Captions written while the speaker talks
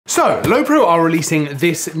So, Lowepro are releasing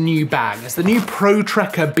this new bag. It's the new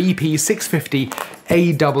ProTrekker BP 650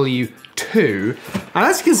 AW2. And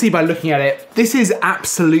as you can see by looking at it, this is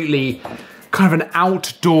absolutely kind of an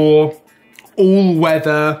outdoor,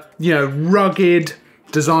 all-weather, rugged,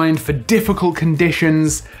 designed for difficult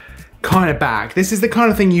conditions kind of bag. This is the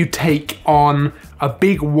kind of thing you take on a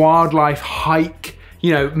big wildlife hike,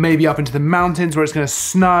 maybe up into the mountains where it's gonna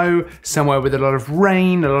snow, somewhere with a lot of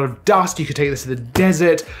rain, a lot of dust. You could take this to the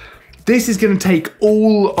desert. This is gonna take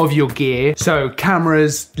all of your gear. So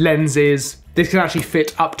cameras, lenses. This can actually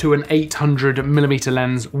fit up to an 800mm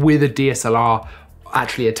lens with a DSLR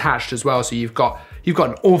actually attached as well. So you've got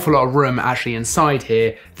an awful lot of room actually inside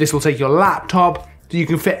here. This will take your laptop. So you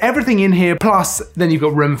can fit everything in here, plus then you've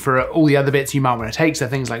got room for all the other bits you might want to take. So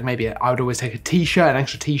things like maybe I would always take a t-shirt, an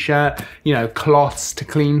extra t-shirt, cloths to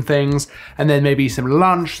clean things, and then maybe some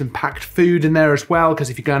lunch, some packed food in there as well, because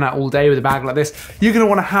if you're going out all day with a bag like this, you're gonna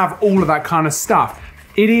want to have all of that kind of stuff.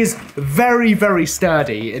 It is very, very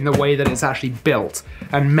sturdy in the way that it's actually built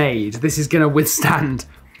and made. This is gonna withstand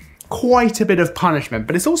quite a bit of punishment,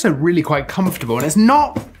 but it's also really quite comfortable, and it's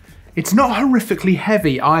not horrifically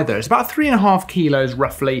heavy either. It's about 3.5 kilos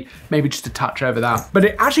roughly, maybe just a touch over that. But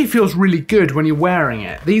it actually feels really good when you're wearing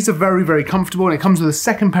it. These are very, very comfortable, and it comes with a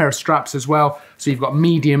second pair of straps as well. So you've got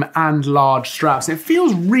medium and large straps. It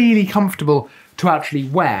feels really comfortable to actually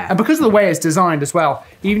wear. And because of the way it's designed as well,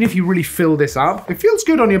 even if you really fill this up, it feels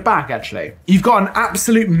good on your back actually. You've got an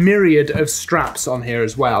absolute myriad of straps on here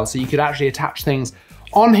as well. So you could actually attach things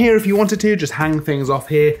on here if you wanted to, just hang things off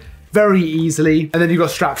here very easily. And then you've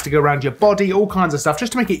got straps to go around your body, all kinds of stuff,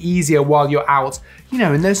 just to make it easier while you're out,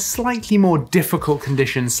 in those slightly more difficult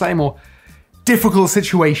conditions, slightly more difficult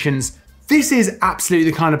situations. This is absolutely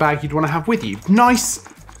the kind of bag you'd want to have with you. Nice,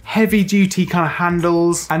 heavy duty kind of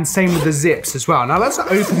handles, and same with the zips as well. Now let's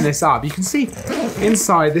open this up. You can see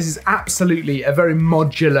inside, this is absolutely a very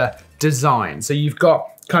modular design. So you've got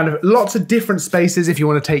kind of lots of different spaces if you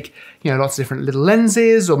want to take, lots of different little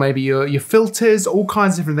lenses, or maybe your filters, all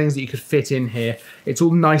kinds of different things that you could fit in here. It's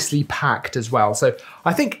all nicely packed as well. So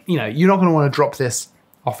I think, you're not going to want to drop this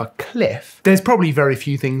off a cliff. There's probably very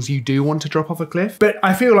few things you do want to drop off a cliff, but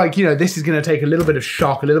I feel like, this is going to take a little bit of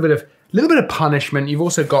shock, a little bit of punishment. You've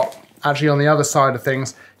also got, actually on the other side of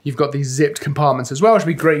things, you've got these zipped compartments as well, which would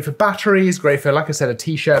be great for batteries, great for, like I said, a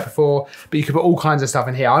t-shirt before, but you could put all kinds of stuff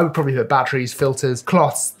in here. I would probably put batteries, filters,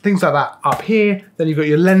 cloths, things like that up here. Then you've got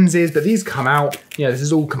your lenses, but these come out. This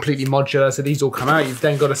is all completely modular, so these all come out. You've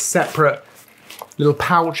then got a separate little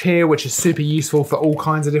pouch here, which is super useful for all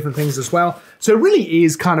kinds of different things as well. So it really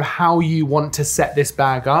is kind of how you want to set this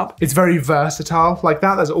bag up. It's very versatile like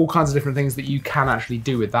that. There's all kinds of different things that you can actually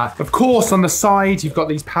do with that. Of course, on the side, you've got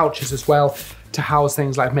these pouches as well to house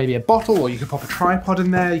things like maybe a bottle, or you could pop a tripod in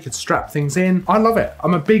there, you could strap things in. I love it.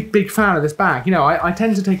 I'm a big, big fan of this bag. I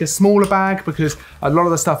tend to take a smaller bag because a lot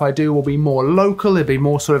of the stuff I do will be more local. It'll be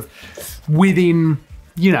more sort of within,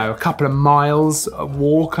 a couple of miles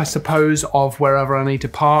walk, I suppose, of wherever I need to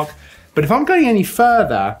park. But if I'm going any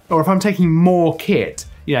further, or if I'm taking more kit,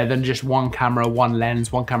 than just one camera, one lens,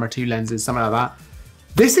 one camera, two lenses, something like that,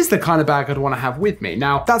 this is the kind of bag I'd want to have with me.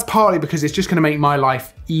 Now, that's partly because it's just going to make my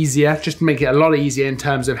life easier, just to make it a lot easier in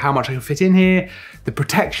terms of how much I can fit in here, the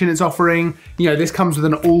protection it's offering. This comes with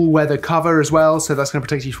an all-weather cover as well, so that's going to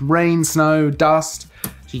protect you from rain, snow, dust.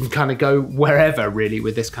 So you can kind of go wherever really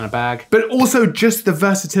with this kind of bag. But also just the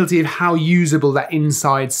versatility of how usable that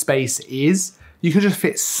inside space is. You can just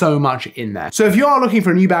fit so much in there. So if you are looking for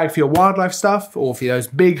a new bag for your wildlife stuff, or for those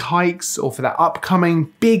big hikes, or for that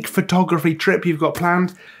upcoming big photography trip you've got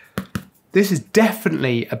planned, this is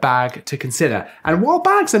definitely a bag to consider. And while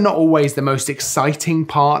bags are not always the most exciting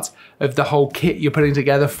part of the whole kit you're putting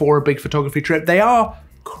together for a big photography trip, they are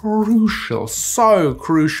crucial, so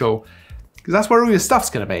crucial, because that's where all your stuff's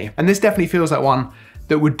gonna be. And this definitely feels like one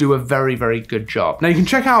that would do a very, very good job. Now you can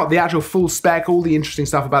check out the actual full spec, all the interesting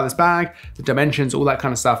stuff about this bag, the dimensions, all that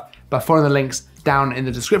kind of stuff, by following the links down in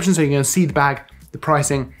the description, so you can see the bag, the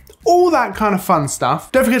pricing, all that kind of fun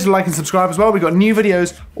stuff. Don't forget to like and subscribe as well. We've got new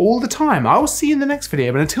videos all the time. I will see you in the next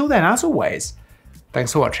video, but until then, as always,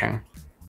 thanks for watching.